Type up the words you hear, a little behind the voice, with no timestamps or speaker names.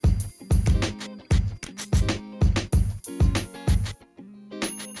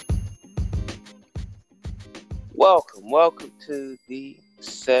Welcome to the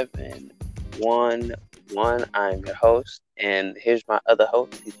 711. I'm your host, and here's my other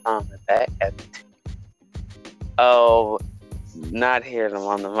host. He's finally back at oh, not hearing him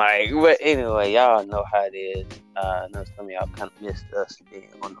on the mic, but anyway, y'all know how it is. I know some of y'all kind of missed us being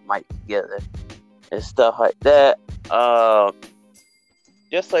on the mic together and stuff like that.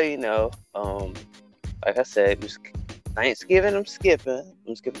 Just so you know, like I said, it was Thanksgiving. I'm skipping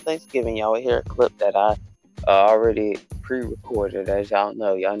Thanksgiving. Y'all will hear a clip that I already pre-recorded. As y'all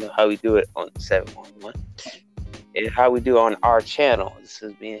know how we do it on 711 and how we do on our channel. This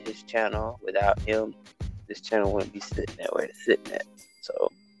is being his channel. Without him, this channel wouldn't be sitting at where it's sitting at.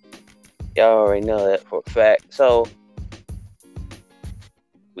 So y'all already know that for a fact. So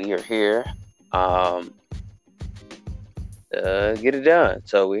we are here get it done.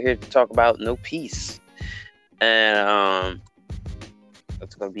 So we're here to talk about no peace. And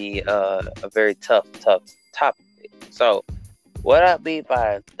it's gonna be a very tough topic. So what I mean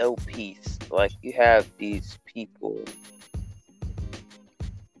by no peace, like you have these people.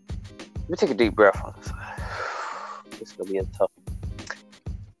 Let me take a deep breath on this. This is gonna be a tough.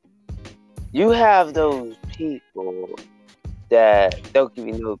 You have those people that don't give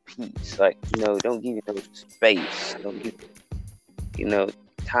you no peace, like don't give you no space, don't give you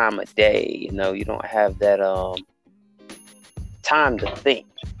time of day. You don't have that time to think.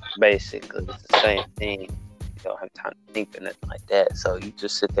 Basically, it's the same thing. You don't have time to think or nothing like that. So you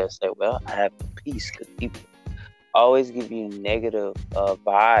just sit there and say, "Well, I have peace," because people always give you negative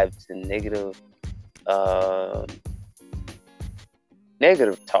vibes and negative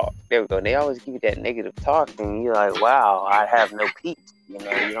talk. There we go. They always give you that negative talk, and you're like, "Wow, I have no peace." You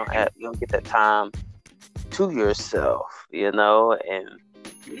don't get that time to yourself. And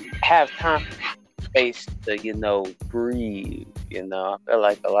have time, space to breathe. I feel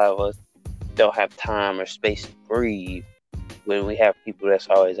like a lot of us don't have time or space to breathe when we have people that's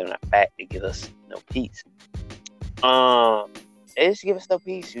always on our back to give us no peace. They just give us no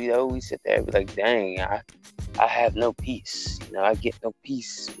peace. We sit there and be like, dang, I have no peace. I get no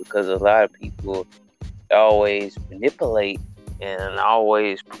peace because a lot of people always manipulate and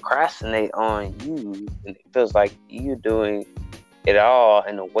always procrastinate on you, and it feels like you're doing it all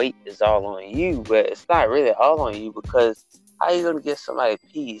and the weight is all on you, but it's not really all on you, because how are you going to give somebody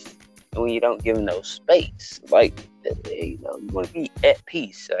peace when you don't give them no space? Like, you want to be at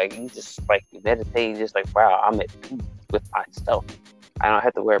peace. Like, you meditating, just like, wow, I'm at peace with myself. I don't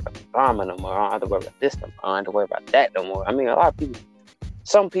have to worry about the drama no more. I don't have to worry about this no more. I don't have to worry about that no more. I mean,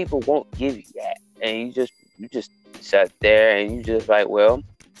 some people won't give you that, and you just sat there and you just like, well,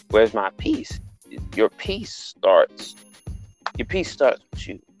 where's my peace? Your peace starts with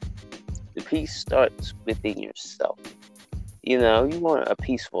you. The peace starts within yourself. You want a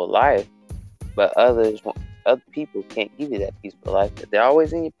peaceful life, but other people can't give you that peaceful life. But they're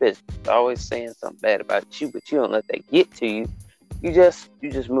always in your business. They're always saying something bad about you, but you don't let that get to you. You just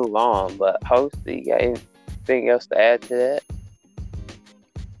move on. But host, do you got anything else to add to that?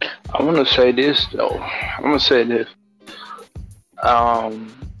 I want to say this though. I'm gonna say this.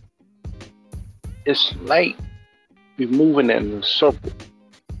 Um, it's like we're moving in a circle.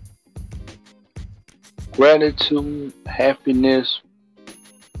 Gratitude, happiness,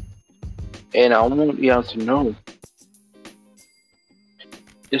 and I want y'all to know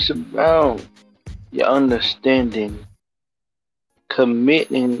it's about your understanding,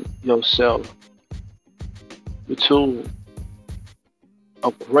 committing yourself to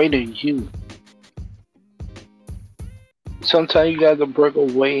a greater you. Sometimes you gotta break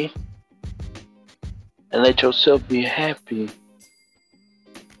away and let yourself be happy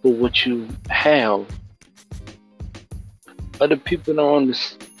for what you have. Other people they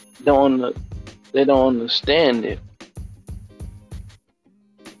don't understand it.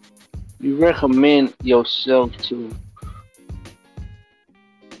 You recommend yourself to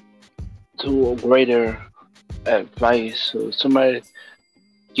a greater advice. So somebody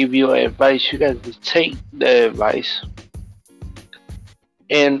give you advice, you got to take the advice.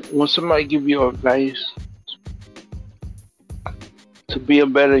 And when somebody give you advice to be a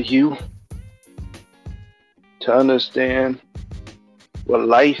better you, to understand what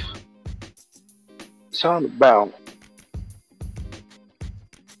life is all about.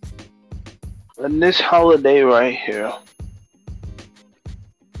 And this holiday right here,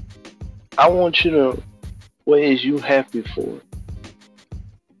 I want you to, what is you happy for?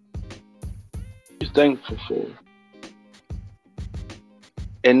 You thankful for?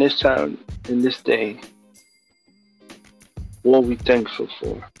 In this time, in this day, what we thankful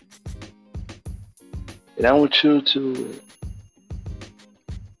for? And I want you to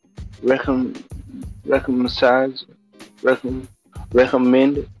recommend, recommend,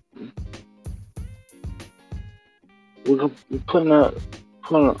 recommended. We're putting a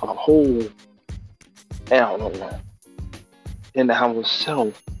whole animal in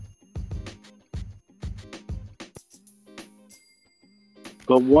ourselves.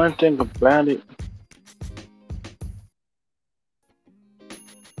 But one thing about it,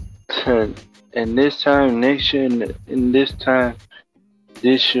 and this time next year, and this time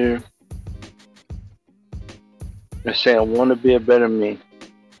this year, I say I want to be a better me.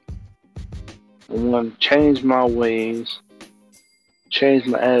 I want to change my ways, change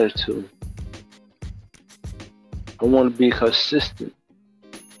my attitude. I want to be consistent.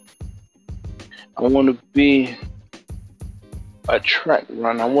 I want to be a track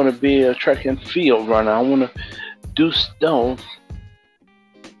runner. I want to be a track and field runner. I want to do stuff.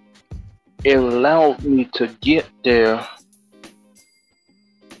 It allowed me to get there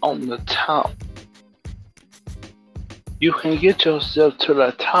on the top. You can get yourself to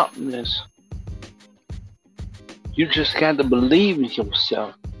the topness. You just got to believe in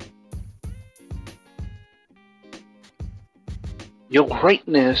yourself. Your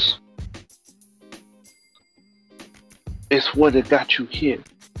greatness is what it got you here.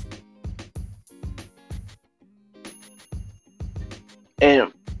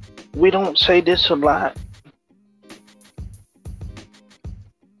 And we don't say this a lot.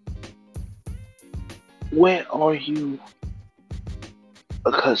 Where are you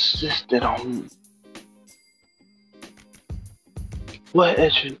consistent on? What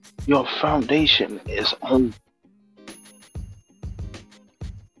is your foundation is on?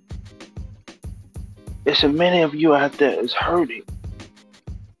 There's many of you out there is hurting,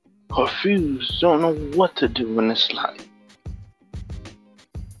 confused, don't know what to do in this life.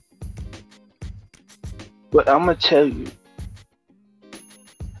 But I'm gonna tell you,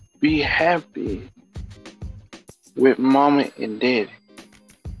 be happy with mama and daddy.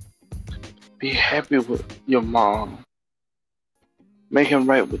 Be happy with your mom. Make it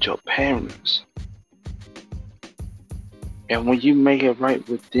right with your parents. And when you make it right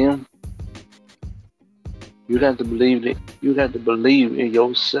with them, you got to believe it. You got to believe in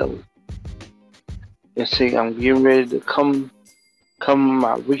yourself. And say, I'm getting ready to come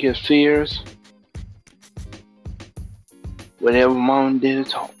my weakest fears. Whatever mom and daddy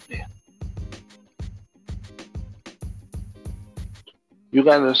taught me. You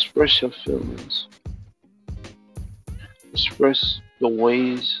gotta express your feelings. Express the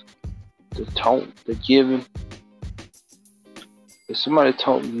ways, the talk, the giving. If somebody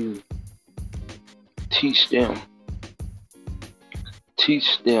taught you, teach them.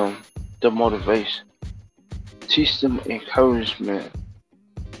 Teach them the motivation. Teach them encouragement.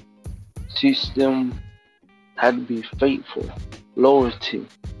 Teach them how to be faithful, loyalty,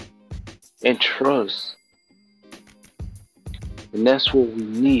 and trust. And that's what we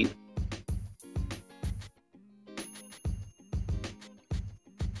need.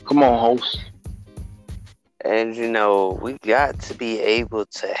 Come on, host. And we got to be able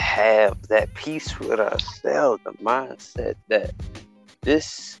to have that peace with ourselves, the mindset that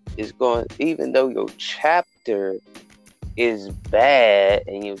this is going, even though your chapter is bad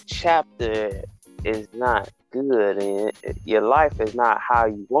and your chapter is not good and your life is not how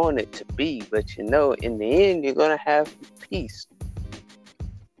you want it to be, but in the end, you're going to have peace.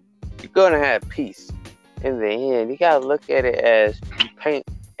 You're going to have peace in the end. You got to look at it as you paint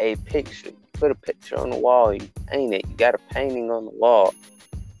a picture. You put a picture on the wall, you paint it. You got a painting on the wall.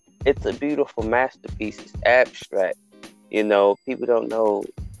 It's a beautiful masterpiece. It's abstract. People don't know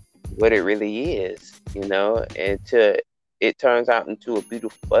what it really is, until it turns out into a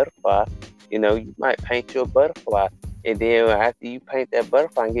beautiful butterfly. You might paint your butterfly, and then after you paint that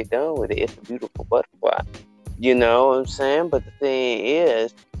butterfly and get done with it, it's a beautiful butterfly. You know what I'm saying? But the thing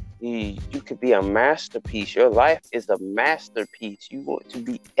is, you could be a masterpiece. Your life is a masterpiece. You want to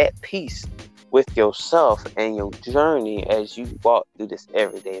be at peace with yourself and your journey as you walk through this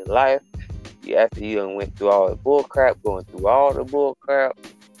everyday life. After you done went through all the bull crap, going through all the bull crap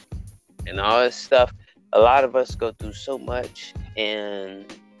and all this stuff, a lot of us go through so much, and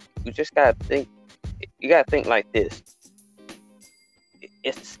you just gotta think. You gotta think like this.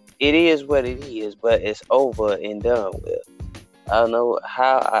 It is what it is, but it's over and done with. I don't know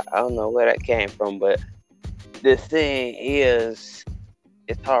how. I don't know where that came from, but the thing is,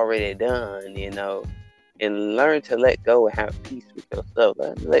 it's already done, and learn to let go and have peace with yourself.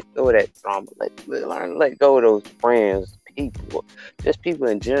 Let go of that drama. Learn to let go of those friends, people, just people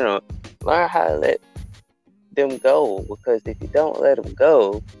in general. Learn how to let them go, because if you don't let them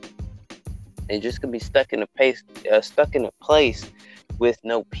go, you're just gonna be stuck in a place with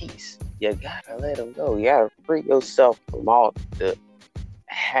no peace. You gotta let them go. You gotta free yourself from all the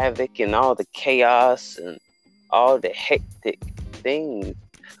havoc and all the chaos and all the hectic things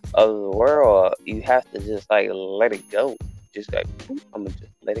of the world. You have to just like let it go. Just like, I'm gonna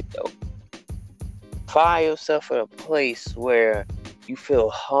just let it go. Find yourself in a place where you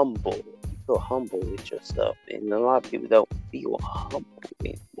feel humble. You feel humble with yourself. And a lot of people don't feel humble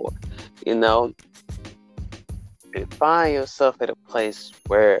anymore. You know, find yourself at a place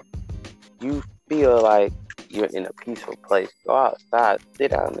where you feel like you're in a peaceful place. Go outside,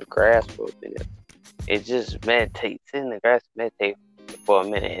 sit out in the grass for a minute. And just meditate. Sit in the grass, meditate for a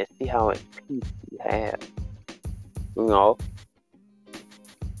minute, and see how much peace you have. You know,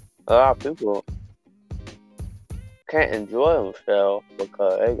 a lot of people can't enjoy themselves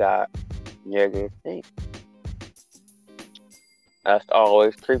because they got negative things. That's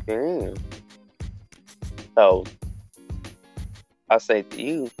always creeping in. So, I say to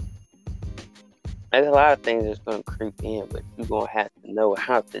you, there's a lot of things that's going to creep in, but you're going to have to know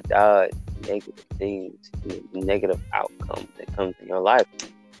how to dodge negative things, negative outcomes that comes in your life.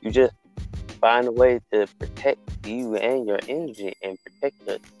 You just find a way to protect you and your energy and protect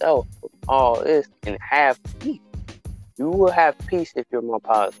yourself from all this and have peace. You will have peace if you're more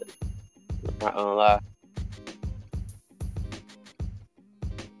positive. I'm not gonna lie.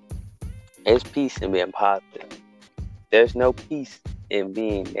 There's peace in being positive. There's no peace in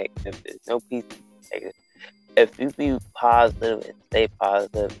being negative. There's no peace in being negative. If you be positive and stay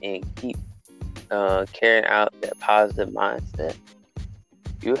positive and keep carrying out that positive mindset,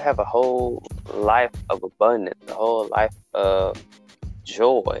 you have a whole life of abundance, a whole life of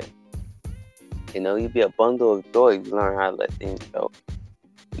joy. You know, you be a bundle of joy if you learn how to let things go.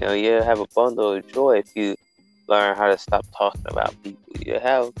 You know, you have a bundle of joy if you learn how to stop talking about people. You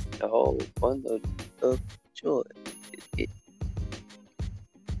have a whole bundle of joy.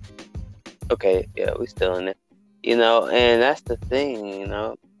 Okay, yeah, we still in it. You know, and that's the thing, you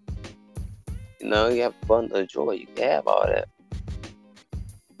know. You know, you have a bundle of joy. You can have all that.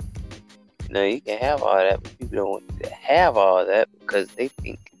 You know, you can have all that, but people don't want you to have all that because they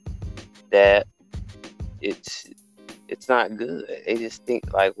think that it's not good. They just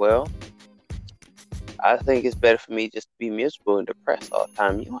think like, well, I think it's better for me just to be miserable and depressed all the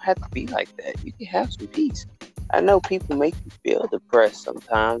time. You don't have to be like that. You can have some peace. I know people make you feel depressed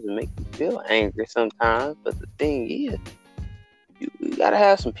sometimes and make you feel angry sometimes, but the thing is, you gotta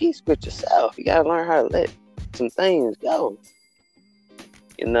have some peace with yourself. You gotta learn how to let some things go,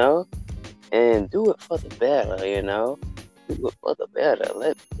 you know, and do it for the better, you know. Do it for the better.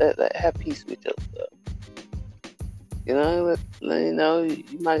 Let have peace with yourself. You know,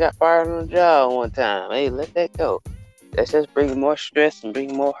 you might got fired on the job one time. Hey, let that go. That's just bringing more stress and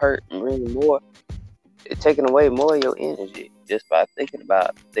bringing more hurt and bringing more, taking away more of your energy just by thinking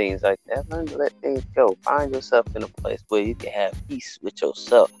about things like that. Learn to let things go. Find yourself in a place where you can have peace with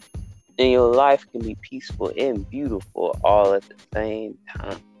yourself. And your life can be peaceful and beautiful all at the same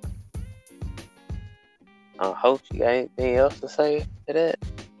time. Hope you got anything else to say to that?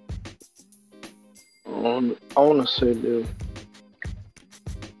 I want to say this.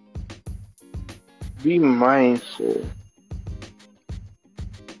 Be mindful.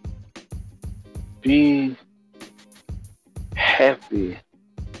 Be happy.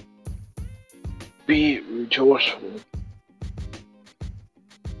 Be rejoiceful.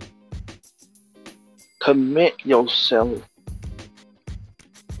 Commit yourself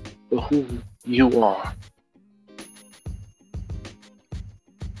to who you are.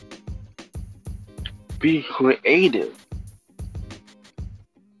 Be creative.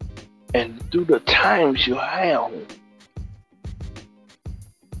 And through the times you have,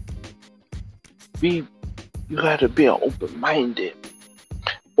 you gotta be open-minded.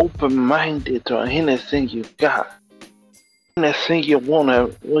 Open-minded to anything you got. Anything you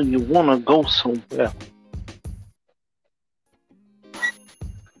wanna go somewhere.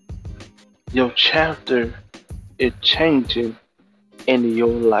 Your chapter is changing in your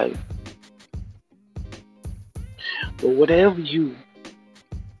life. But whatever you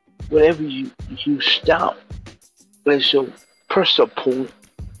stop as your pressure point,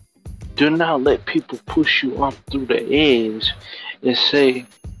 do not let people push you up through the edge and say,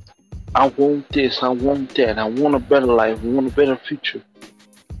 I want this, I want that, I want a better life, I want a better future.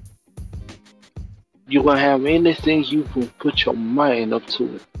 You can have anything you can put your mind up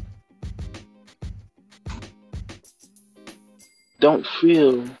to it. Don't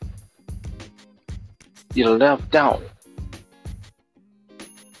feel you're left out.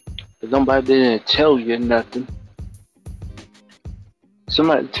 Nobody didn't tell you nothing.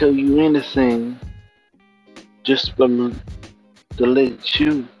 Somebody tell you anything, just believe. to let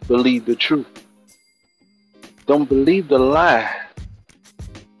you believe the truth. Don't believe the lie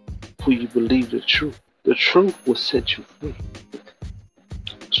before you believe the truth. The truth will set you free.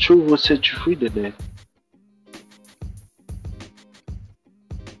 The truth will set you free today.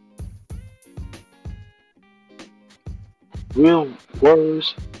 Real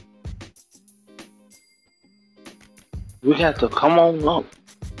words, we got to come on up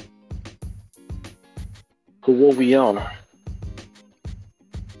for what we are.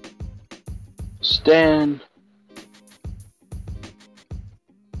 Stand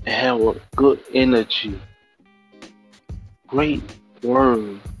and have a good energy. Great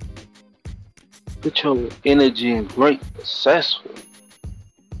word. Put your energy in great successful.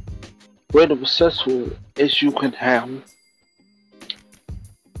 Greater successful as you can have.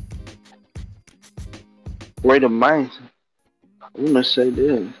 Greater minds. I want to say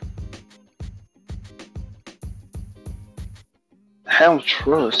this. Have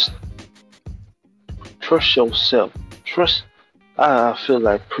trust. Trust yourself. Trust. I feel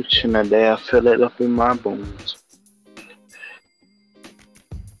like preaching today. I feel it up in my bones.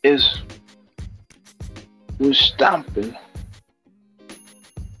 We're stopping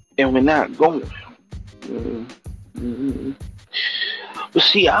and we're not going. Mm-hmm. But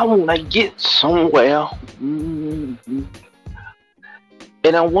see, I want to get somewhere. Mm-hmm.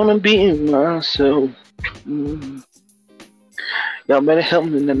 And I want to be in myself. Mm-hmm. Y'all better help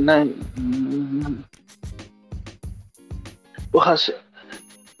me tonight. Mm-hmm. Because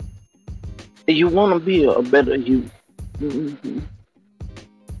you want to be a better you. Mm-hmm.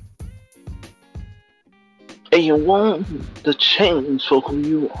 And you want to change for who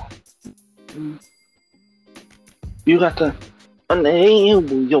you are. Mm-hmm. You got to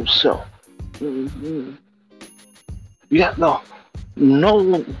enable yourself. Mm-hmm. You got to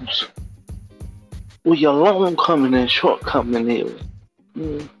know where your long coming and shortcoming is.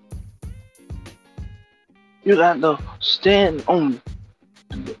 Mm-hmm. You got to stand on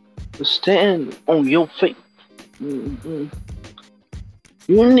your faith. Mm-hmm.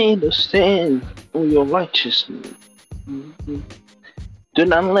 You need to stand on your righteousness. Mm-hmm. Do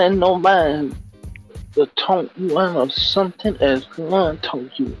not let nobody to talk you out of something as God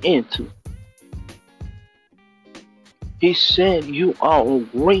told you into. He said you are a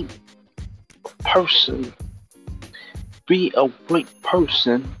great person. Be a great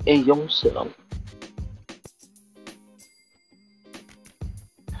person in yourself.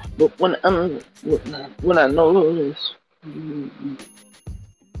 But when I know this,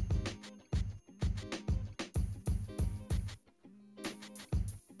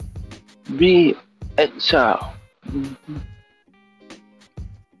 be a child. Mm-hmm.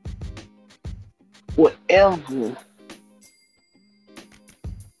 Whatever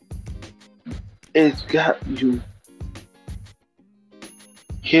it's got you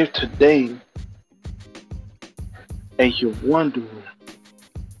here today, and you're wondering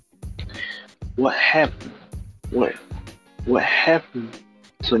what happened. What happened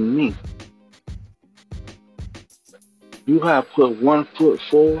to me? You gotta put 1 foot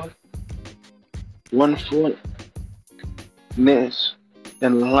forward, 1 foot next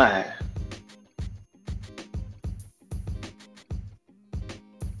in line.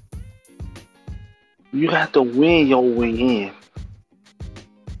 You have to win your way in.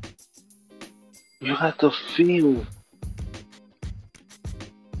 You have to feel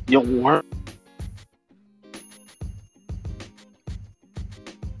your work.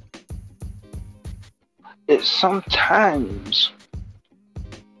 Sometimes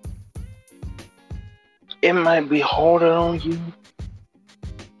it might be harder on you,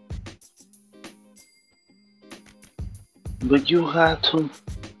 but you have to.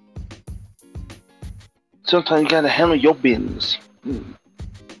 Sometimes you gotta handle your business.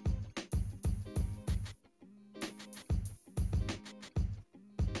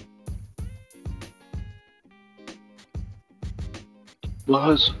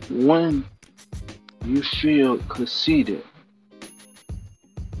 Because when you feel conceited,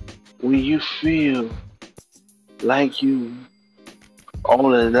 when you feel like you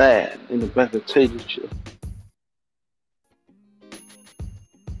all of that in the back of potato chip,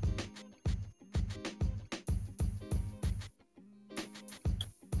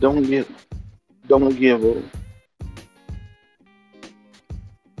 don't give up.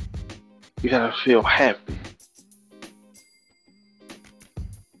 You gotta feel happy.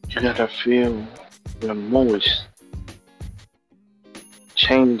 You gotta feel the most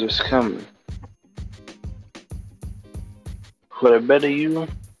change is coming. For the better you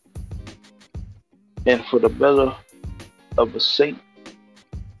and for the better of the sake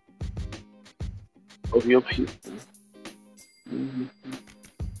of your people. Mhm.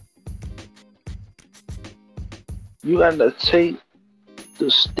 You gotta take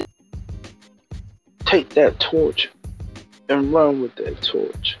that torch and run with that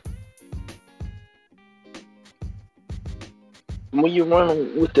torch. When you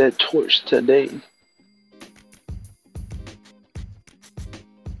run with that torch today,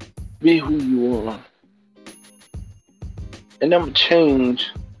 be who you are. And never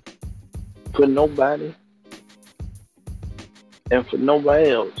change for nobody and for nobody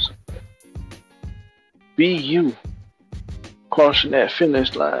else. Be you crossing that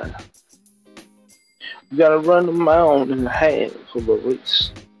finish line. You gotta run a mile and a half of a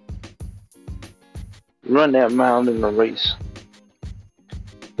race. Run that mile in a race.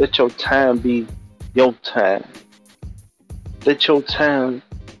 Let your time be your time. Let your time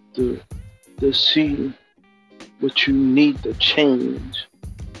to see what you need to change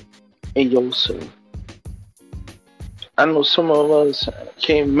in yourself. I know some of us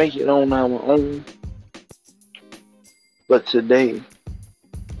can't make it on our own, but today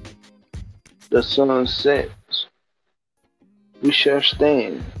the sun sets. We shall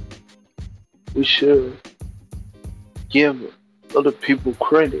stand. We should give other people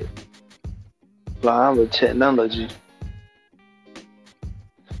credit for our technology.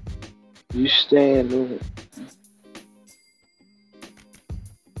 You stand on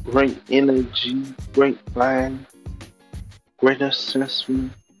great energy, great mind, great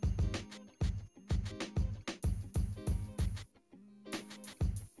assessment.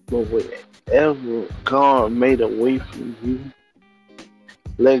 But whatever God made a way for you,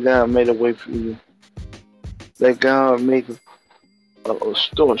 let God make a way for you. Let God make a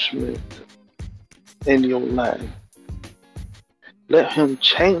storage in your life. Let Him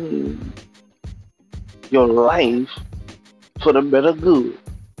change your life for the better good.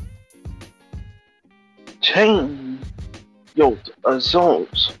 Change your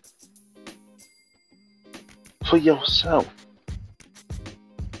results for yourself.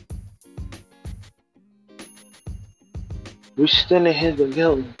 We standing here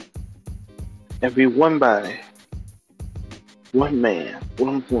together and be one body, one man,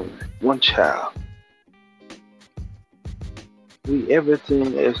 one woman, one child. We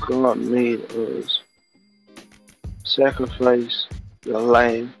everything as God made us. Sacrifice your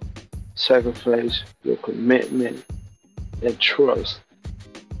life, sacrifice your commitment and trust.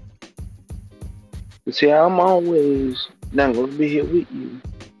 You see, I'm always not gonna be here with you,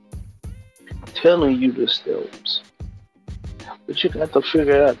 telling you the steps. But you got to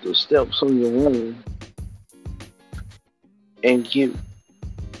figure out the steps on your own and get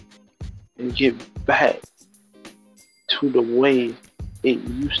back to the way it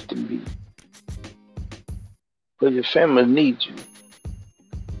used to be. But your family needs you.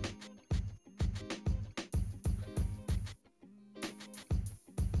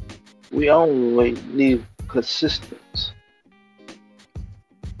 We always need consistency.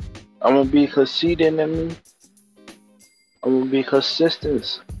 I'm gonna be consistent in me. I'm gonna be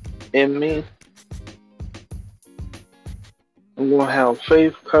consistent in me. I'm gonna have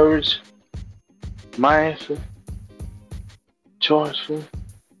faith, courage, mindful, choiceful,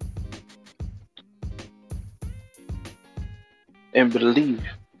 and believe.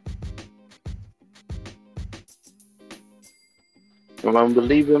 When I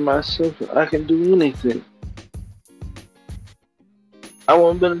believe in myself, I can do anything. I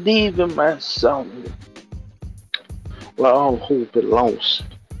want to believe in myself. Well, all hope is lost.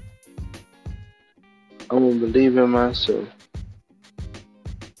 I want to believe in myself.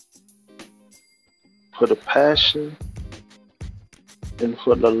 For the passion and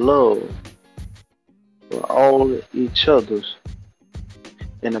for the love for all each other's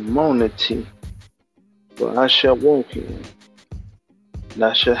and the monity for I shall walk in and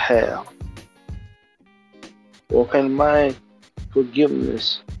I shall have. Walk in my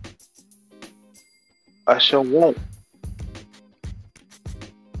forgiveness. I shall want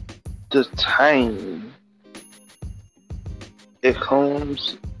the time. It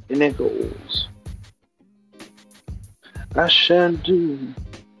comes and it goes. I shall do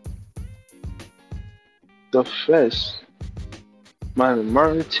the first my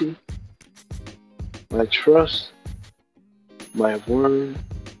mercy, my trust, my word,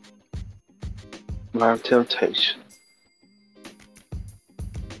 my temptation.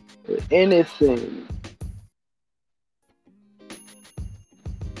 With anything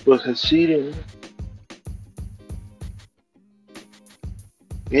but conceding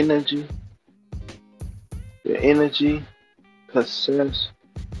energy, your energy, possess,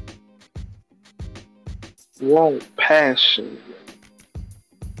 want passion.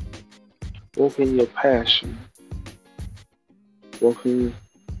 Walk in your passion. walking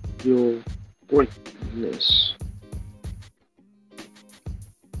your greatness.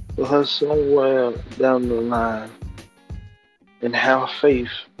 Because somewhere down the line, and have faith.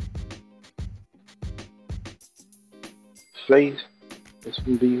 Faith is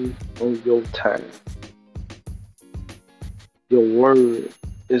to be on your time. Your word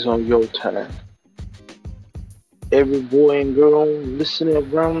is on your time. Every boy and girl listening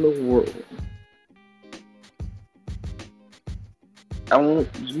around the world, I want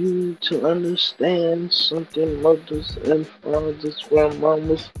you to understand something, mothers and fathers,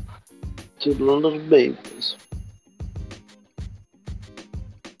 grandmamas, to the little babies.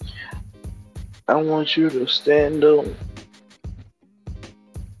 I want you to stand up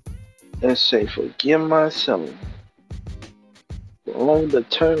and say, forgive myself for all the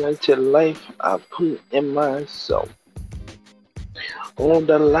talented life I put in myself. All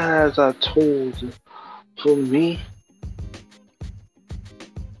the lies I told for me,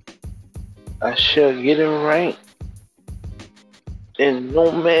 I shall get it right. And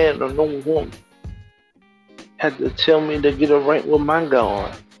no man or no woman had to tell me to get it right with my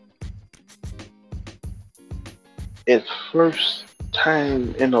God. It's first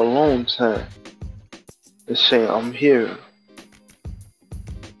time in a long time to say I'm here.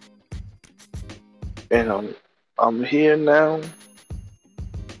 And I'm here now,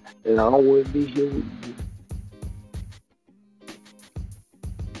 and I will be here with you.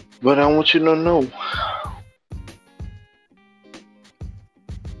 But I want you to know,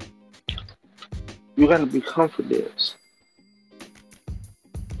 you gotta be confident.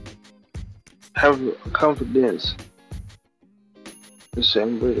 Have confidence and say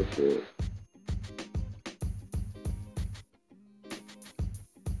I'm ready for it.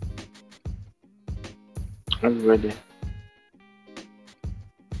 I'm ready.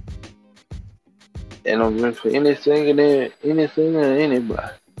 And I'm ready for anything and anything and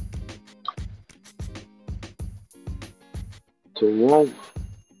anybody to walk.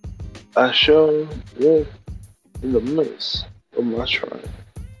 I shall walk in the midst of my trial.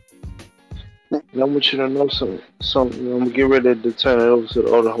 And I want you to know something. I'm gonna get ready to turn it over to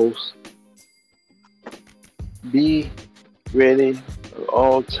the other host. Be ready at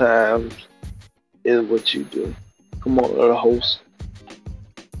all times is what you do. Come on, other host.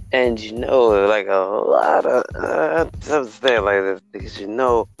 And like a lot of I'm saying like this because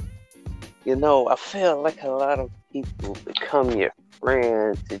I feel like a lot of people become your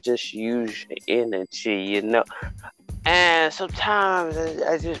friend to just use your energy, And sometimes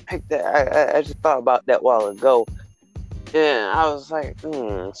I just picked that. I just thought about that a while ago, and I was like,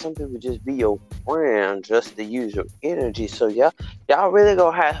 some people just be your friend just to use your energy. So y'all really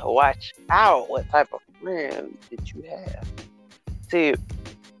gonna have to watch out what type of friend that you have. See,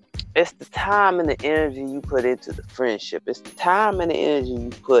 it's the time and the energy you put into the friendship. It's the time and the energy you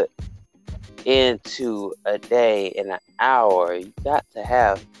put into a day and an hour. You got to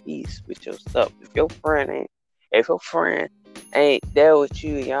have peace with yourself. If your friend ain't there with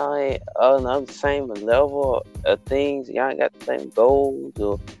you, y'all ain't on the same level of things, y'all ain't got the same goals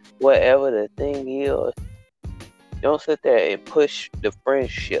or whatever the thing is, don't sit there and push the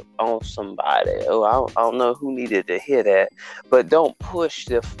friendship on somebody. Oh, I don't know who needed to hear that, but don't push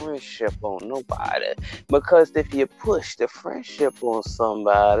the friendship on nobody. Because if you push the friendship on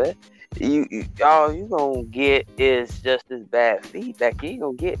somebody, all you gonna get is just as bad feedback. You ain't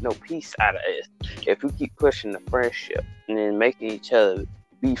gonna get no peace out of this if you keep pushing the friendship and then making each other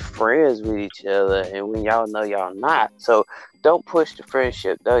be friends with each other, and when y'all know y'all not. So don't push the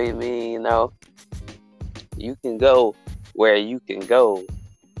friendship, though. You can go where you can go,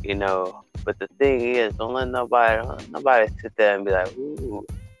 but the thing is, don't let nobody sit there and be like, ooh,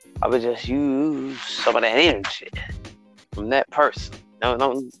 I would just use some of that energy from that person. No,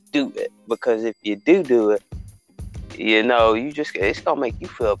 don't do it, because if you do it, it's gonna make you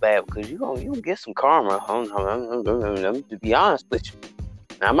feel bad, because you gonna get some karma. To be honest with you,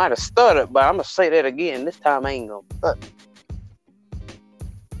 now, I might have stuttered, but I'm gonna say that again. This time I ain't gonna stutter.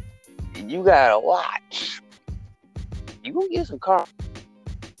 You gotta watch. You gonna get some karma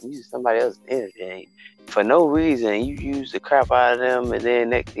using somebody else's energy for no reason. You use the crap out of them, and then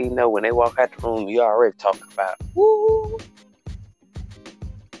next thing you know, when they walk out the room, you already talking about it. Woo!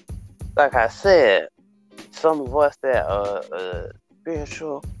 Like I said, some of us that are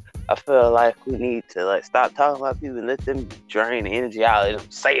spiritual, I feel like we need to stop talking about people and let them drain the energy out of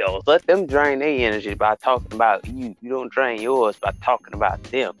themselves. Let them drain their energy by talking about you. You don't drain yours by talking about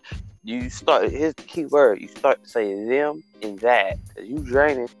them. Here's the key word. You start to say them and that, because you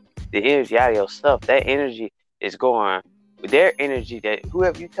draining the energy out of yourself. That energy is going with their energy, that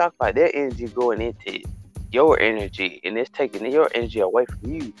whoever you talk about, their energy going into it. your energy, and it's taking your energy away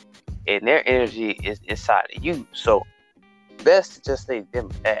from you, and their energy is inside of you. So best to just say them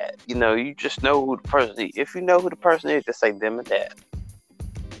and that. You just know who the person is. If you know who the person is, just say them and that.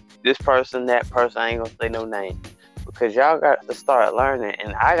 This person, that person, I ain't gonna say no name. Because y'all got to start learning,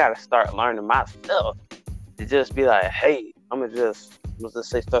 and I got to start learning myself to just be like, hey, I'm gonna just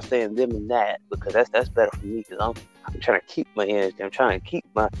start saying them and that, because that's better for me, because I'm trying to keep my energy. I'm trying to keep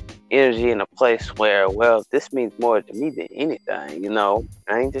my energy in a place where, well, this means more to me than anything. I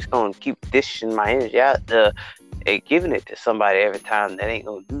ain't just gonna keep dishing my energy out there and giving it to somebody every time that ain't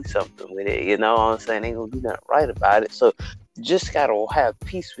gonna do something with it. You know what I'm saying? Ain't gonna do nothing right about it. So you just gotta have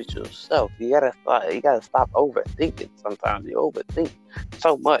peace with yourself. You gotta stop overthinking. Sometimes you overthink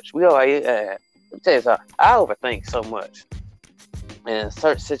so much. Let me tell you something. I overthink so much in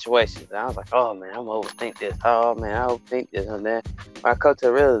certain situations. And I was like, oh man, I'm gonna overthink this. Oh man, I overthink this. And then when I come to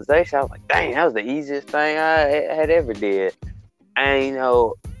the realization, I was like, dang, that was the easiest thing I had ever did. And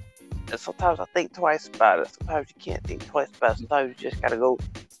and sometimes I think twice about it. Sometimes you can't think twice about it. Sometimes you just gotta go.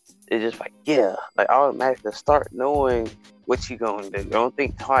 It's just like, yeah, like automatically start knowing what you're gonna do. Don't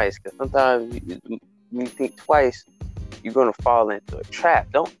think twice, because sometimes you think twice, you're gonna fall into a trap.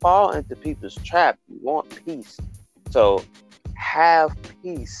 Don't fall into people's trap. You want peace, so have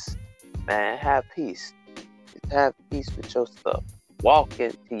peace, man. Have peace. Just have peace with your stuff. Walk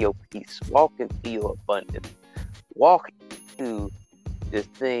into your peace. Walk into your abundance. Walk into the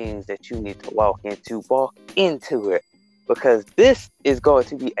things that you need to walk into. Walk into it, because this is going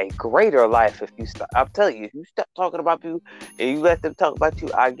to be a greater life if you stop. I'm telling you, if you stop talking about people and you let them talk about you,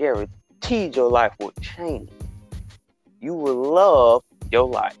 I guarantee your life will change. You will love your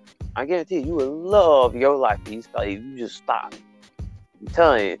life. I guarantee you will love your life if you just stop. I'm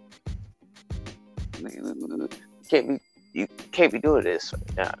telling you, you can't be doing this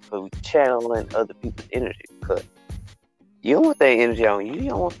right now, because we're channeling other people's energy. Because you don't want their energy on you. You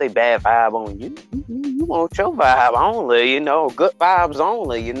don't want their bad vibe on you. You want your vibe only, good vibes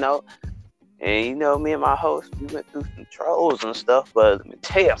only, And me and my host, we went through some trolls and stuff, but let me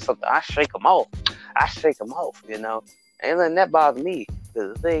tell you something, I shake them off. Ain't letting that bother me.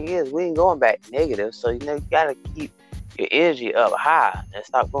 Because the thing is, we ain't going back negative, so you gotta keep your energy up high and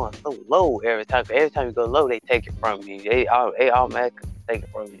stop going so low every time. Every time you go low, they take it from you. They automatically take it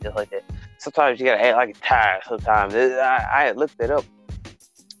from you just like that. Sometimes you gotta act like you're tired. Sometimes I looked it up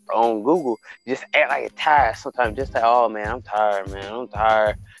on Google. You just act like you're tired. Sometimes just say, "Oh man, I'm tired, man. I'm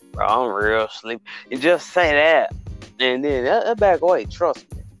tired, bro. I'm real sleepy." You just say that, and then that back away.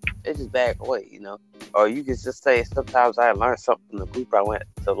 Trust me, it just back away, Or you can just say, sometimes I learned something from the group I went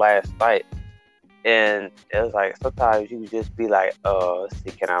to last night, and it was like sometimes you can just be like, let's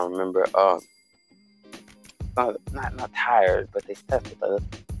see, can I remember? Not tired, but they said something.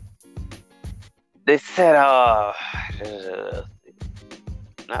 They said,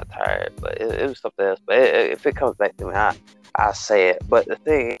 not tired, but it was something else. But if it comes back to me, I'll say it. But the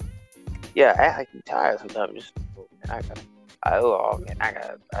thing, yeah, act like you're tired sometimes. Just, I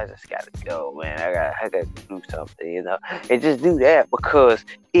just gotta go, man. I gotta do something, and just do that, because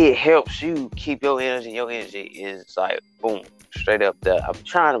it helps you keep your energy. Your energy is like boom, straight up there. I'm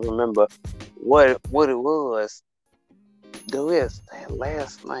trying to remember what it was. There was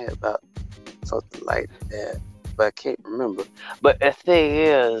last night about something like that, but I can't remember. But the thing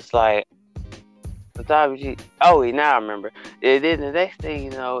is, like, sometimes now I remember. And then the next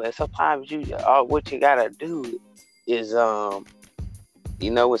thing, and sometimes what you gotta do is, when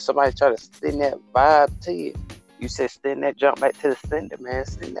somebody try to send that vibe to you, you say send that jump back to the sender, man.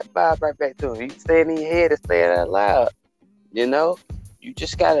 Send that vibe right back to him. You say it in your head and say it out loud. You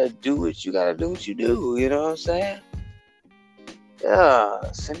just gotta do what you gotta do. What you do. You know what I'm saying?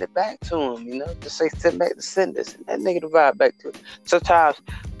 Yeah, send it back to him, just say send back the sender, send that negative vibe back to him. Sometimes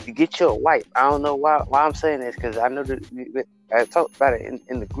you get you a wipe. I don't know why I'm saying this, because I know that I talked about it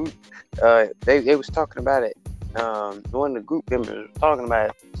in the group. They was talking about it. One of the group members was talking about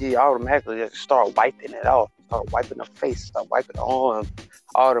it. She automatically just start wiping it off, start wiping her face, start wiping her arms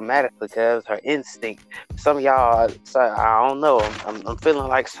automatically, because her instinct. Some of y'all, I don't know. I'm feeling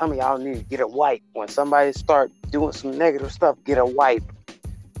like some of y'all need to get a wipe. When somebody start doing some negative stuff, get a wipe.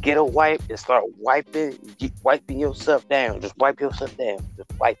 Get a wipe and start wiping yourself down. Just wipe yourself down.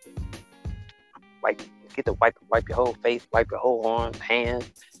 Just wipe it. Get the wipe your whole face, wipe your whole arms,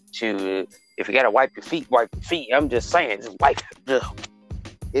 hands. If you gotta wipe your feet, wipe your feet. I'm just saying, just wipe it. Just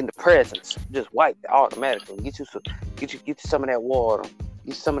in the presence, just wipe it automatically. Get you some of that water.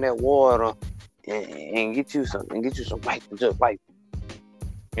 Get some of that water and get you some wipe. Just wipe.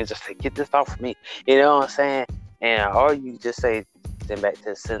 And just say, get this off of me. You know what I'm saying? And or you just say everything back to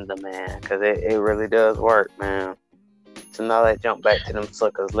the sender, man, because it really does work, man. So now let's jump back to them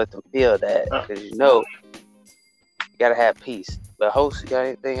suckers. Let them feel that, because you gotta have peace. But host, you got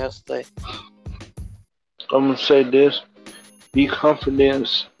anything else to say? I'm gonna say this: be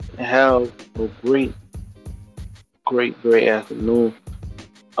confident and have a great afternoon.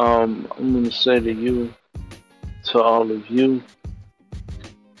 I'm gonna say to you, to all of you,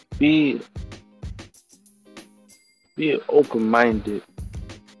 be open-minded.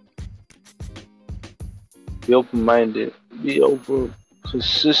 Be open-minded. Be over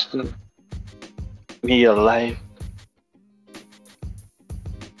consistent in your life.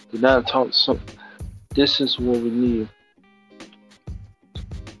 Do not talk some. This is what we need.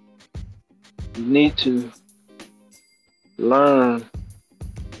 You need to learn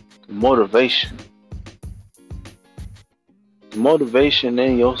motivation. Motivation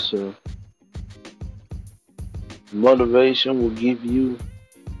in yourself. Motivation will give you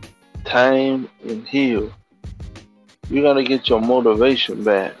time and heal. You gotta get your motivation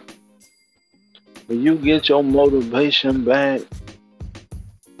back. When you get your motivation back,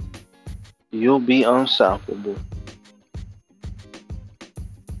 you'll be unstoppable.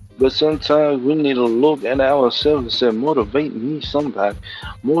 But sometimes we need to look at ourselves and say, motivate me, somebody.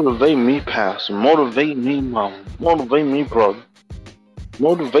 Motivate me, pastor. Motivate me, mom. Motivate me, brother.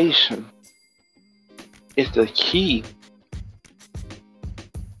 Motivation is the key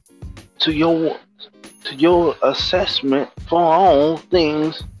to your assessment for all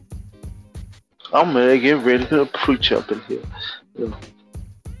things. I'm gonna get ready to preach up in here.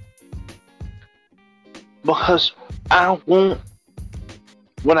 Because I want,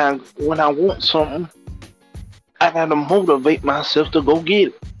 when I want something, I gotta motivate myself to go get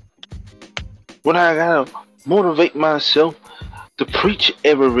it. When I gotta motivate myself to preach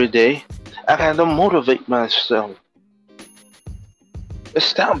every day, I gotta motivate myself.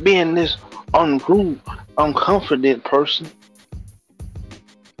 Stop being this unruly, unconfident person.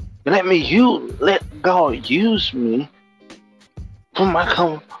 Let God use me for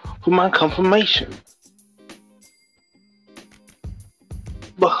my confirmation.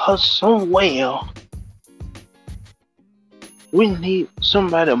 Because somewhere we need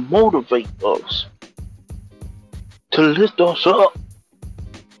somebody to motivate us, to lift us up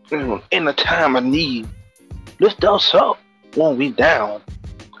in a time of need. Lift us up when we down.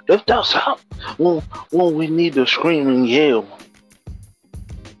 Lift us up when we need to scream and yell.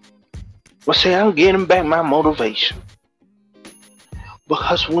 But say, I'm getting back my motivation.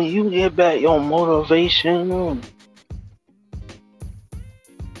 Because when you get back your motivation,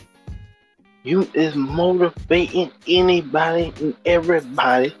 you is motivating anybody and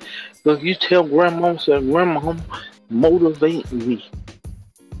everybody. Because you tell grandma, say, grandma, motivate me.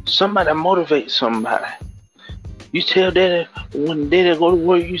 Somebody motivate somebody. You tell daddy, when daddy go to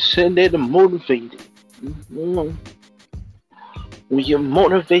work, you send daddy motivated. Mm-hmm. When you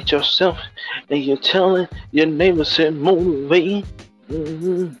motivate yourself and you're telling your neighbor, say, motivate.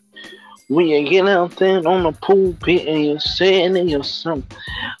 Mm-hmm. When you get out there on the pulpit and you're saying to yourself,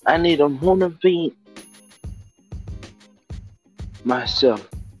 I need to motivate myself.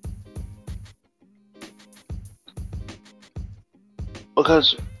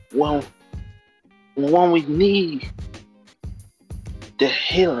 Because when we need the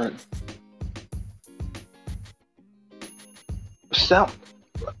healing, stop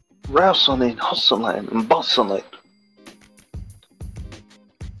wrestling, hustling, and bustling.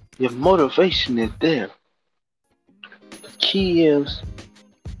 Your motivation is there. The key is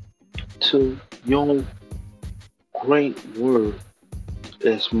to your great word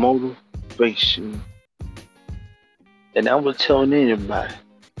is motivation. And I would tell anybody,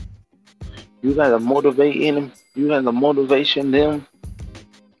 you gotta motivate them, you gotta motivation them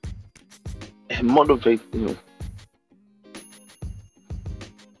and motivate them.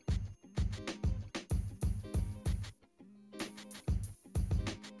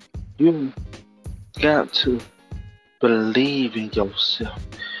 You got to believe in yourself.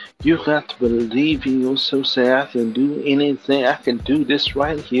 You got to believe in yourself. Say, I can do anything. I can do this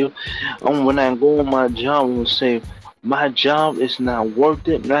right here. And when I go on my job, I will say, my job is not worth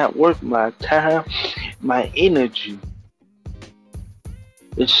it, not worth my time, my energy.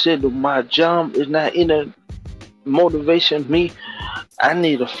 It said my job is not in a motivation me. I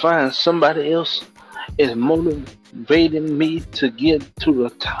need to find somebody else is motivating me to get to the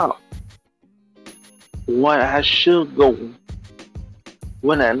top. Where I should go.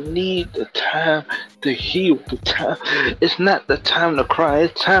 When I need the time to heal, the time, it's not the time to cry,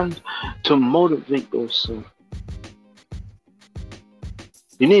 it's time to motivate yourself.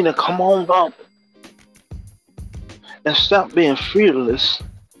 You need to come on up and stop being fearless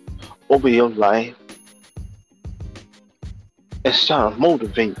over your life and start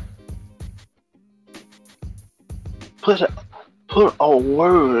motivating. Put a put a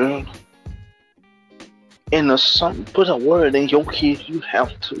word in a something. Put a word in your kids. You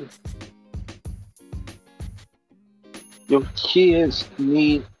have to. Your kids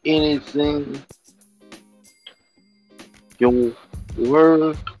need anything. Your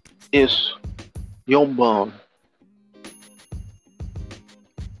word is your bond.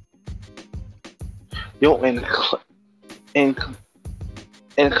 Your inc-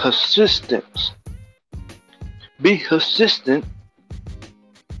 inconsistent. Be consistent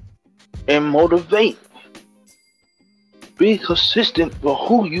and motivate. Be consistent for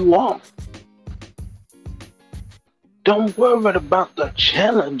who you are. Don't worry about the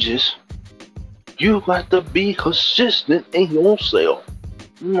challenges. You got to be consistent in yourself.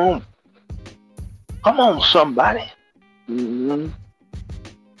 Come on, come on, somebody. Mhm.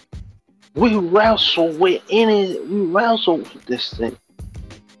 We wrestle with this thing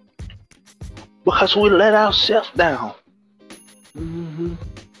because we let ourselves down. Mhm.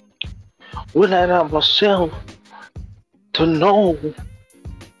 We let ourselves to know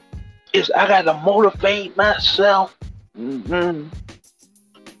is I gotta motivate myself mhm,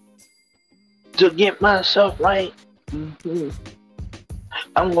 to get myself right. Mhm.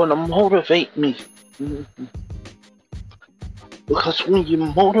 I'm gonna motivate me mhm, because when you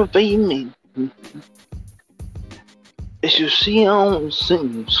motivate me, as you see on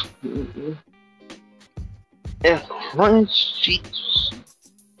things and Christ Jesus,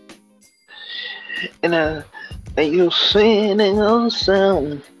 and you sing in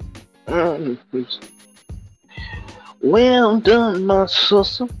yourself. Well done, my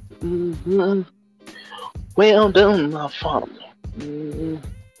sister. Mm-hmm. Well done, my father. Mm-hmm.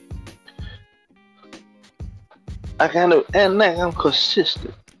 I gotta act like I'm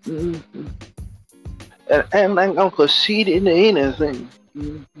consistent. Mm-hmm. And act like I'm conceding to anything.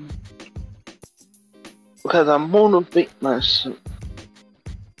 Mm-hmm. Because I motivate myself.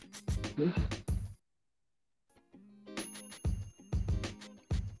 Mm-hmm.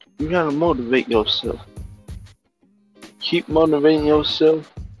 You gotta motivate yourself. Keep motivating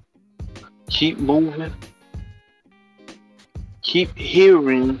yourself. Keep moving. Keep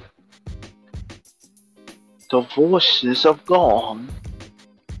hearing the voices of God.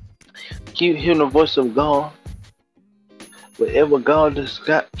 Keep hearing the voice of God. Whatever God has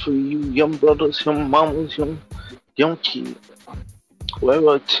got for you, young brothers, young mamas, young kids,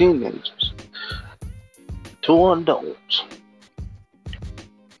 whoever teenagers, to adults,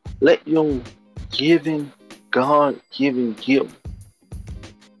 let your giving, God-given gift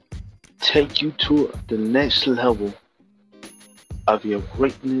take you to the next level of your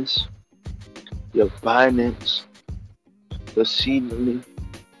greatness, your finance, exceedingly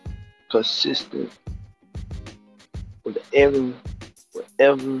consistent with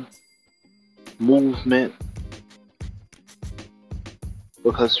whatever movement.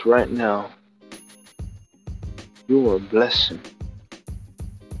 Because right now, you are a blessing.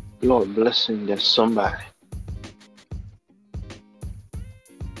 You are a blessing to somebody.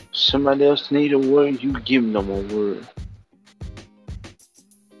 Somebody else need a word, you give them a word.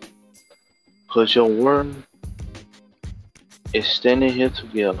 Because your word is standing here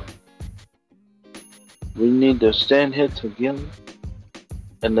together. We need to stand here together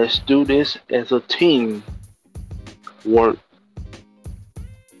and let's do this as a team work.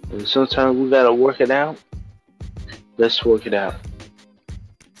 And sometimes we gotta work it out. Let's work it out.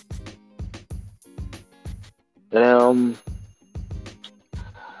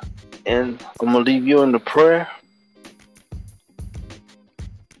 And I'm gonna leave you in the prayer.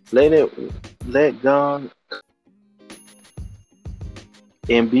 Let God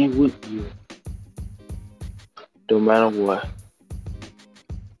and be with you no matter what.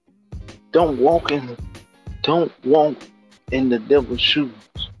 Don't walk in the devil's shoes.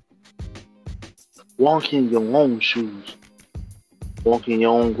 Walk in your own shoes. Walk in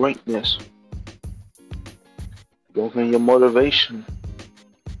your own greatness. Walk in your motivation.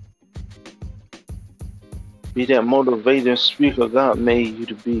 Be that motivating speaker God made you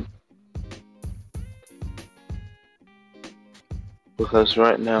to be. Because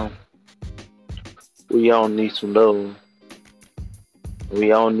right now, we all need some love.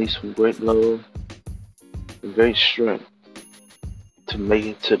 We all need some great love and great strength to make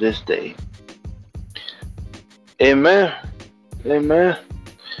it to this day. Amen. Amen.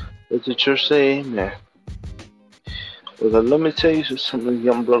 Let the church say amen. Well, let me tell you something,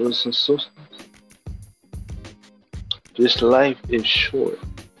 young brothers and sisters. This life is short.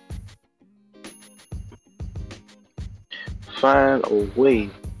 find a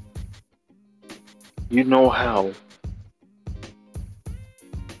way, you know how,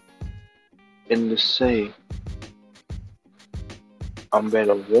 and to say, I'm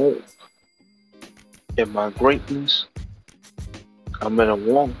better walk in my greatness, I'm better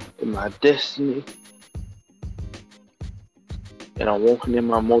walk in my destiny, and I'm walking in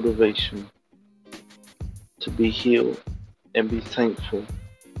my motivation to be healed and be thankful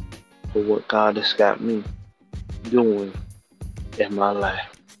for what God has got me doing in my life.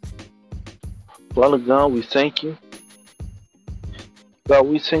 Father God, we thank you. God,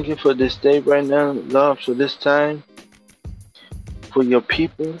 we thank you for this day right now, God, for this time, for your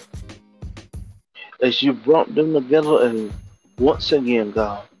people, as you brought them together and once again,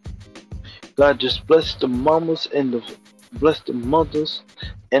 God. God, just bless the mamas and bless the mothers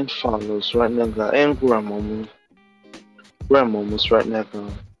and fathers right now, God, and grandmamas right now,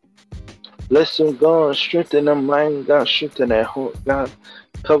 God. Bless them, God, strengthen their mind, God, strengthen their heart, God.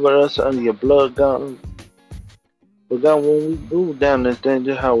 Cover us under your blood, God. But God, when we move down this thing,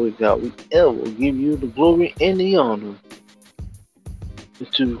 just how we got, we ever give you the glory and the honor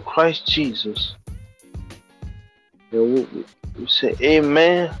to Christ Jesus. And we say,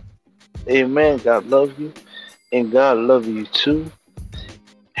 Amen, Amen. God love you, and God love you too.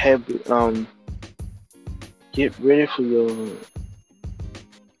 Happy, get ready for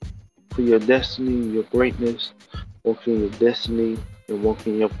your destiny, your greatness. Walk in your destiny and walk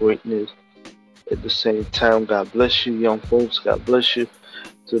in your greatness at the same time. God bless you, young folks. God bless you.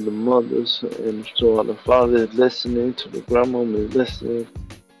 To the mothers and to all the fathers listening, to the grandmothers listening,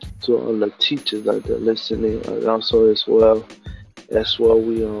 to all the teachers out there listening, and also as well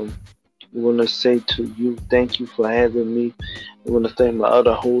we want to say to you, thank you for having me. I want to thank my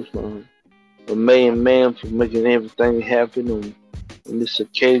other host, my main man, for making everything happen on this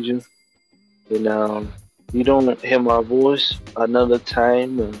occasion. And you don't hear my voice another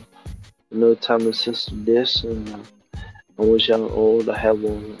time to sister this, and I wish y'all all to have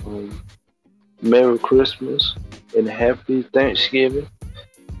a Merry Christmas and Happy Thanksgiving,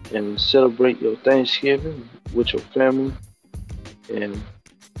 and celebrate your Thanksgiving with your family, and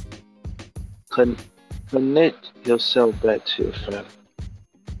connect yourself back to your family.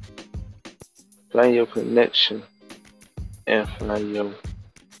 Find your connection and find your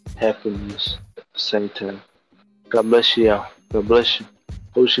happiness at the same time. God bless you, y'all. God bless you.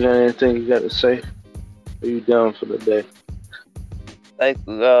 Hope you got anything you got to say? Are you down for the day? Like,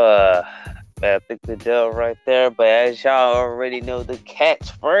 I think the deal right there. But as y'all already know the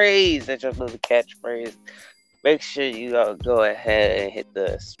catchphrase, make sure you go ahead and hit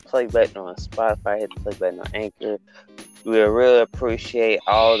the play button on Spotify, hit the play button on Anchor. We really appreciate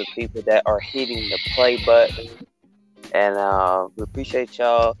all the people that are hitting the play button, and we appreciate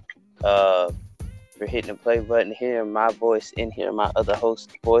y'all for hitting the play button, hearing my voice, and hearing my other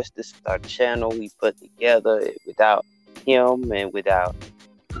host's voice. This is our channel we put together. Without him and without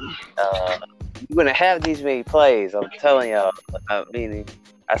you're gonna have these many plays. I'm telling y'all. Meaning,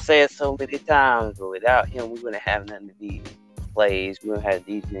 I say it so many times, but without him, we wouldn't have none of these plays. We wouldn't have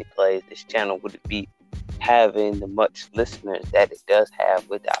these many plays. This channel wouldn't be having the much listeners that it does have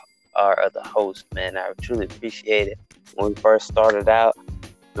without our other host. Man, I truly appreciate it. When we first started out,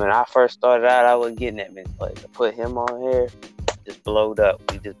 I wasn't getting that many plays. I put him on here, just blowed up.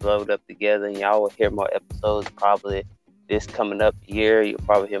 We just blowed up together, and y'all will hear more episodes probably this coming up year. You'll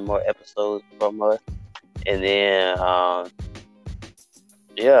probably hear more episodes from us. And then,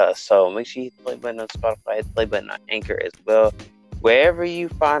 so make sure you hit the play button on Spotify, hit the play button on Anchor as well. Wherever you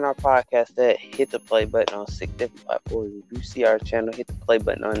find our podcast at, hit the play button on 6 different platforms. If you see our channel, hit the play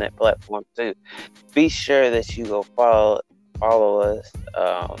button on that platform too. Be sure that you go follow us.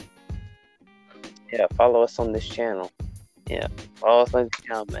 Follow us on this channel. Yeah, follow us on this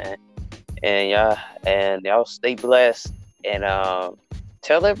channel, man. And y'all stay blessed. And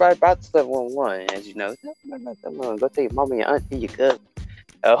tell everybody about 711. As you know, tell everybody about 711. Go tell your mama, your auntie, your cousin,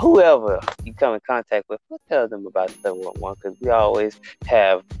 whoever you come in contact with. We'll tell them about 711, because we always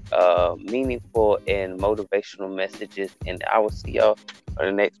have meaningful and motivational messages. And I will see y'all on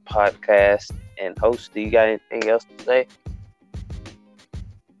the next podcast. And host, do you got anything else to say?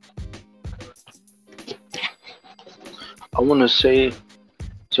 I want to say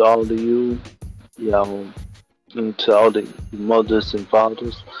to all of you, and to all the mothers and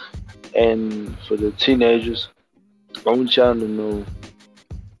fathers, and for the teenagers, I want y'all to know,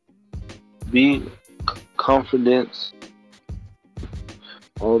 be confident,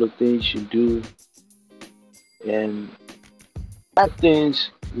 all the things you do, and that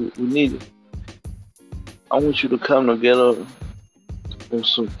things we need it. I want you to come together on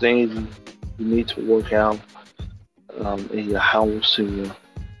some things you need to work out. in your house, in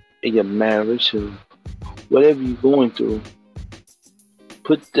your marriage, or whatever you're going through.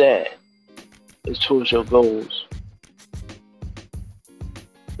 Put that as towards your goals.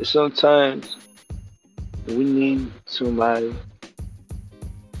 And sometimes we need somebody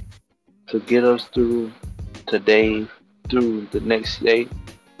to get us through today, through the next day,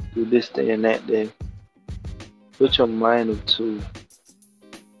 through this day and that day. Put your mind up to,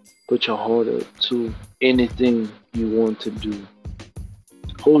 put your heart up to anything you want to do.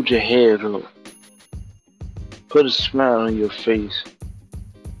 Hold your head up. Put a smile on your face.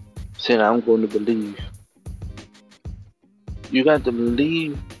 Saying, I'm going to believe. You got to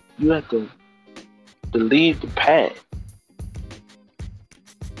believe. You have to believe the path.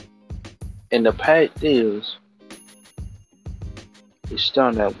 And the path is, it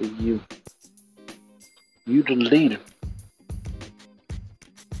starts out with you. You the leader.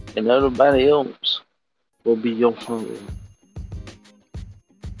 And everybody else will be your follower.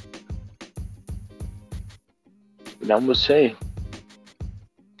 And I'm going to say,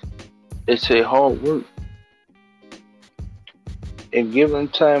 it's a hard work. And given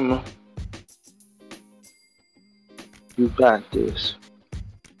time, you got this.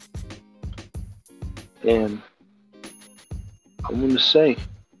 And I'm going to say,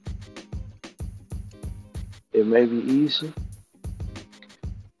 it may be easy,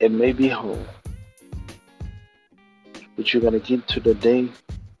 it may be hard, but you're going to get to the day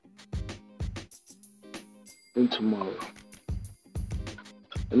and tomorrow.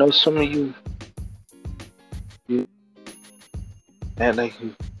 I know some of you act like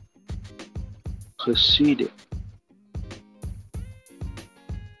you conceited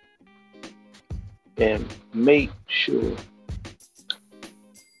and make sure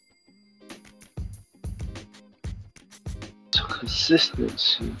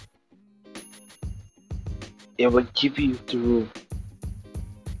consistency, it will give you through,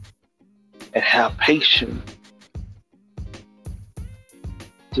 and have patience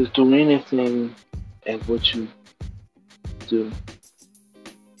to do anything at what you do.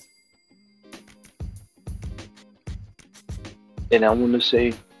 And I want to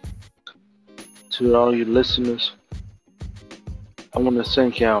say to all you listeners, I want to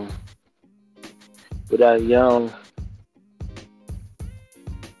thank y'all. Without y'all,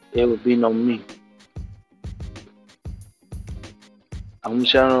 it would be no me. I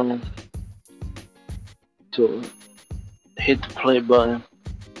want y'all to hit the play button,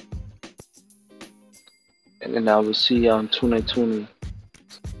 and then I will see y'all in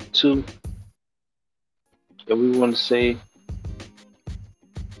 2022. And we want to say,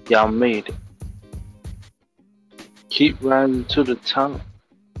 y'all made it. Keep rising to the top,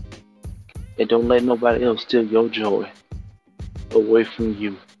 and don't let nobody else steal your joy away from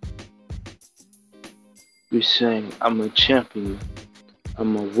you. We saying, I'm a champion.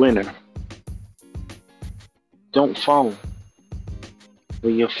 I'm a winner. Don't fall.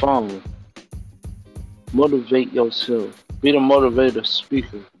 When you fall, motivate yourself. Be the motivator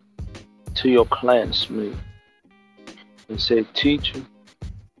speaker to your classmate and say, teacher,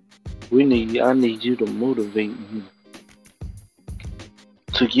 I need you to motivate me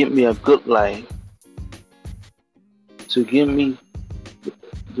to give me a good life, to give me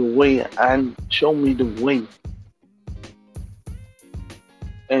the way, and show me the way.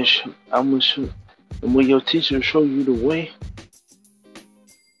 And and when your teacher show you the way,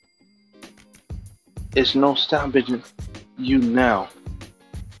 it's no stopping you now.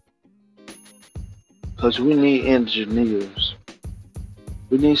 Because we need engineers.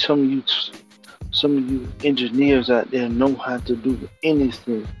 We need some of you engineers out there know how to do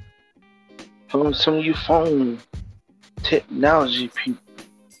anything. Some of you phone technology people.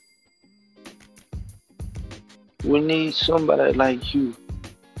 We need somebody like you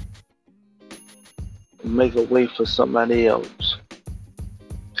to make a way for somebody else.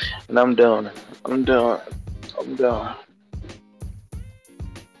 And I'm done. And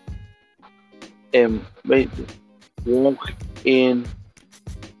walk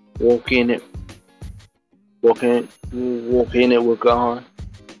in it with God,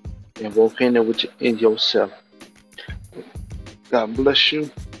 and walk in it in yourself. God bless you.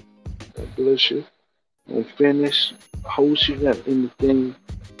 God bless you. I'm finished. Host, you got anything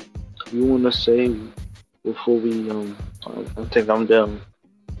you want to say before we I think I'm done.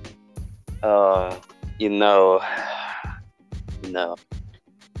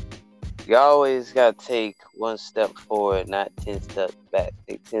 You always gotta take one step forward, not 10 steps back.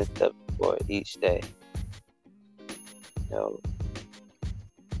 Take 10 steps forward each day.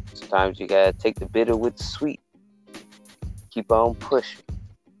 Sometimes you gotta take the bitter with the sweet. Keep on pushing.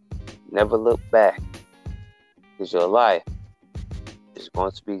 Never look back. because your life is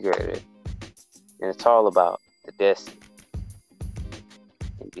going to be greater. And it's all about the destiny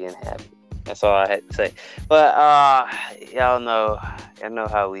and being happy. That's all I had to say. But y'all know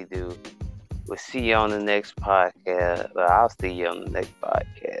how we do. We'll see you on the next podcast. Well, I'll see you on the next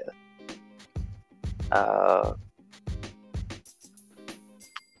podcast.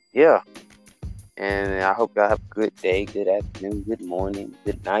 Yeah. And I hope y'all have a good day, good afternoon, good morning,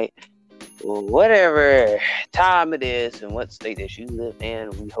 good night, or whatever time it is and what state that you live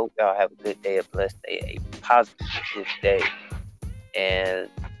in. We hope y'all have a good day, a blessed day, a positive day, and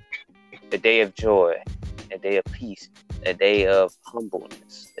a day of joy, a day of peace, a day of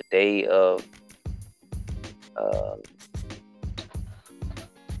humbleness, a day of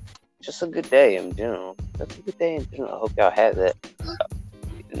just a good day in general. That's a good day in general. I hope y'all have that.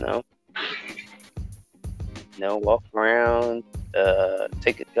 Walk around,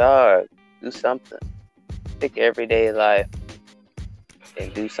 take a jog, do something. Take everyday life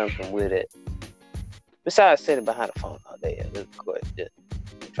and do something with it. Besides sitting behind the phone all day, of course, just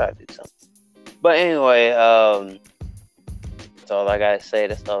try to do something. But anyway, that's all I gotta say.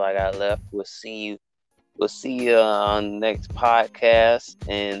 That's all I got left. We'll see you on the next podcast.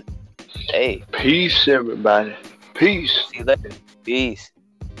 And hey, peace, everybody. Peace. See you later. Peace.